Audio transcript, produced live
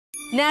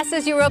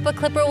NASA's Europa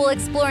Clipper will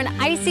explore an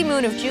icy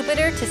moon of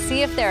Jupiter to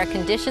see if there are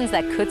conditions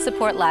that could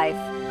support life.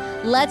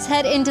 Let's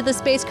head into the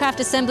spacecraft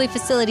assembly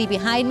facility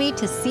behind me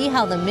to see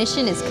how the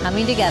mission is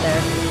coming together.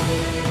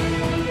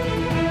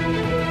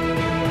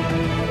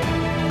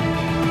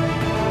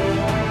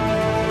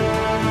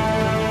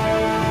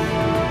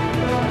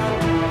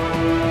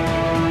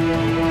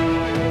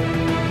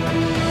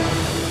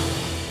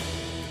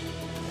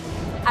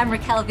 I'm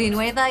Raquel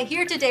Villanueva,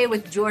 here today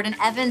with Jordan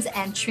Evans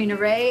and Trina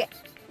Ray.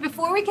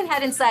 Before we can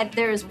head inside,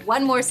 there is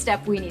one more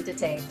step we need to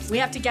take. We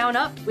have to gown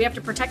up. We have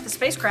to protect the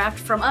spacecraft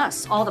from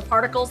us, all the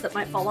particles that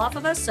might fall off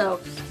of us. So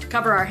to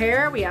cover our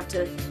hair, we have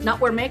to not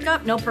wear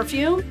makeup, no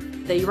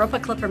perfume. The Europa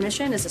Clipper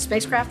mission is a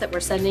spacecraft that we're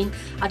sending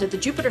out of the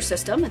Jupiter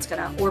system. It's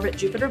going to orbit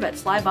Jupiter, but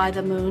fly by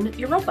the moon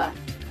Europa.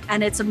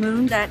 And it's a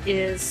moon that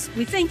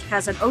we think,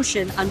 has an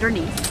ocean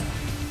underneath.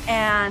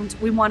 And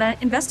we want to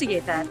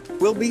investigate that.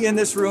 We'll be in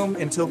this room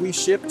until we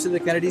ship to the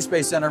Kennedy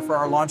Space Center for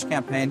our launch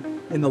campaign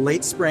in the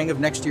late spring of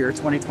next year,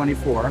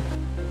 2024.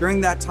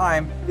 During that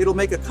time, it'll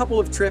make a couple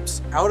of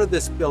trips out of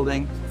this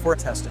building for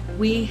testing.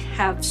 We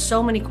have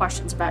so many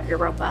questions about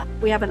Europa.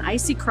 We have an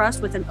icy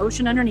crust with an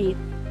ocean underneath,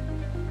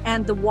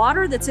 and the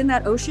water that's in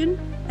that ocean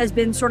has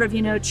been sort of,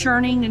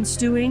 churning and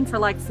stewing for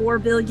like 4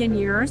 billion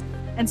years.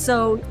 And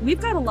so we've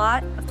got a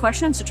lot of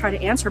questions to try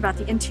to answer about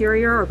the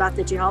interior or about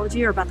the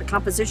geology or about the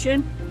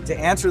composition. To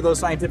answer those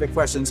scientific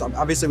questions,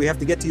 obviously we have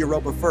to get to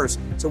Europa first.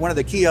 So one of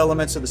the key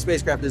elements of the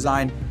spacecraft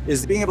design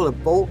is being able to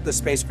bolt the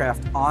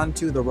spacecraft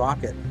onto the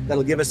rocket.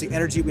 That'll give us the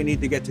energy we need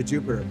to get to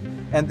Jupiter.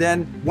 And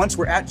then once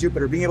we're at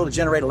Jupiter, being able to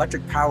generate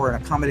electric power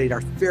and accommodate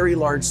our very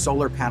large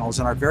solar panels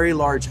and our very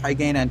large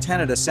high-gain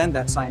antenna to send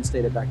that science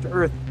data back to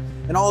Earth.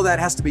 And all of that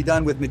has to be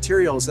done with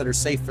materials that are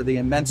safe for the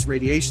immense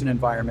radiation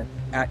environment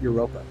at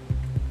Europa.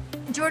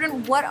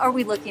 Jordan, what are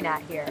we looking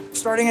at here?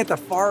 Starting at the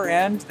far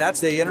end, that's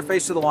the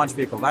interface to the launch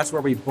vehicle. That's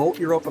where we bolt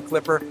Europa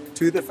Clipper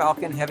to the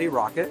Falcon Heavy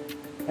rocket.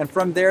 And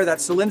from there, that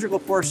cylindrical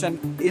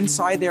portion,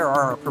 inside there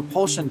are our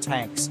propulsion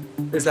tanks.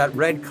 There's that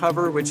red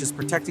cover, which is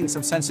protecting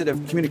some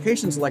sensitive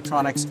communications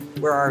electronics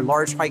where our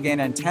large high-gain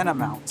antenna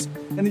mounts.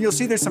 And then you'll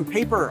see there's some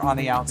paper on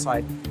the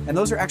outside. And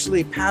those are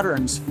actually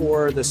patterns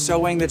for the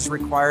sewing that's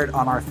required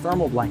on our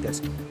thermal blankets.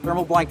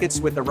 Thermal blankets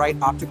with the right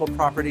optical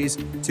properties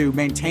to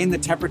maintain the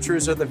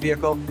temperatures of the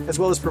vehicle, as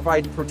well as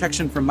provide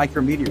protection from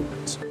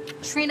micrometeoroids.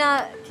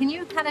 Trina, can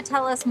you kind of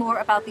tell us more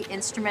about the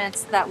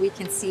instruments that we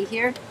can see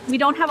here? We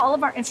don't have all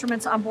of our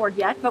instruments on board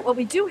yet, but what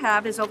we do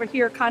have is over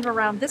here, kind of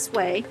around this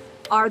way,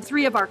 are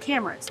 3 of our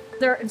cameras.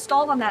 They're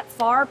installed on that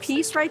far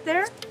piece right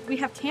there. We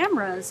have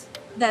cameras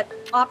that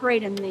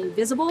operate in the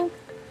visible.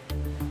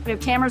 We have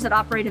cameras that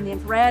operate in the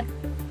infrared,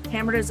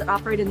 cameras that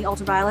operate in the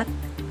ultraviolet.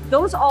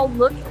 Those all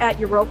look at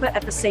Europa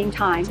at the same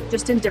time,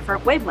 just in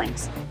different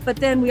wavelengths. But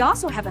then we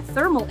also have a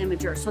thermal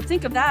imager. So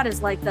think of that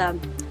as like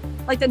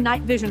the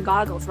night vision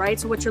goggles, right?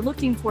 So what you're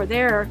looking for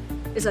there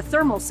is a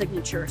thermal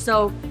signature.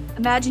 So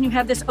imagine you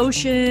have this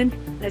ocean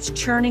and it's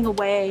churning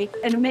away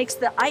and it makes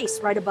the ice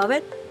right above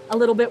it a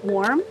little bit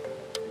warm.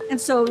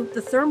 And so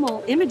the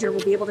thermal imager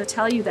will be able to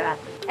tell you that.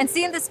 And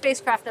seeing the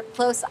spacecraft up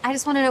close, I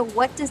just want to know,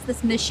 what does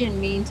this mission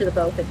mean to the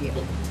both of you?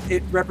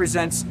 It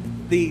represents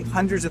the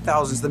hundreds of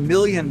thousands, the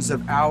millions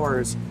of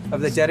hours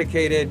of the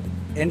dedicated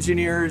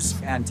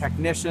engineers and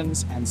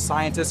technicians and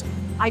scientists.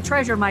 I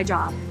treasure my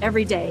job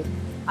every day.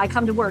 I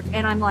come to work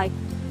and I'm like,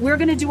 we're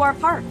going to do our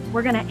part.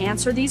 We're going to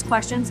answer these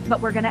questions, but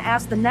we're going to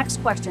ask the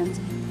next questions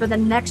for the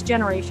next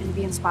generation to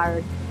be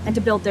inspired and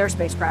to build their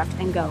spacecraft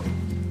and go.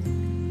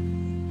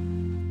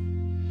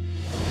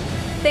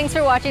 Thanks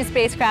for watching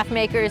Spacecraft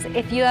Makers.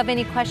 If you have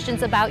any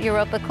questions about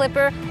Europa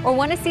Clipper or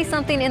want to see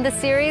something in the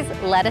series,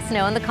 let us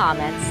know in the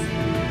comments.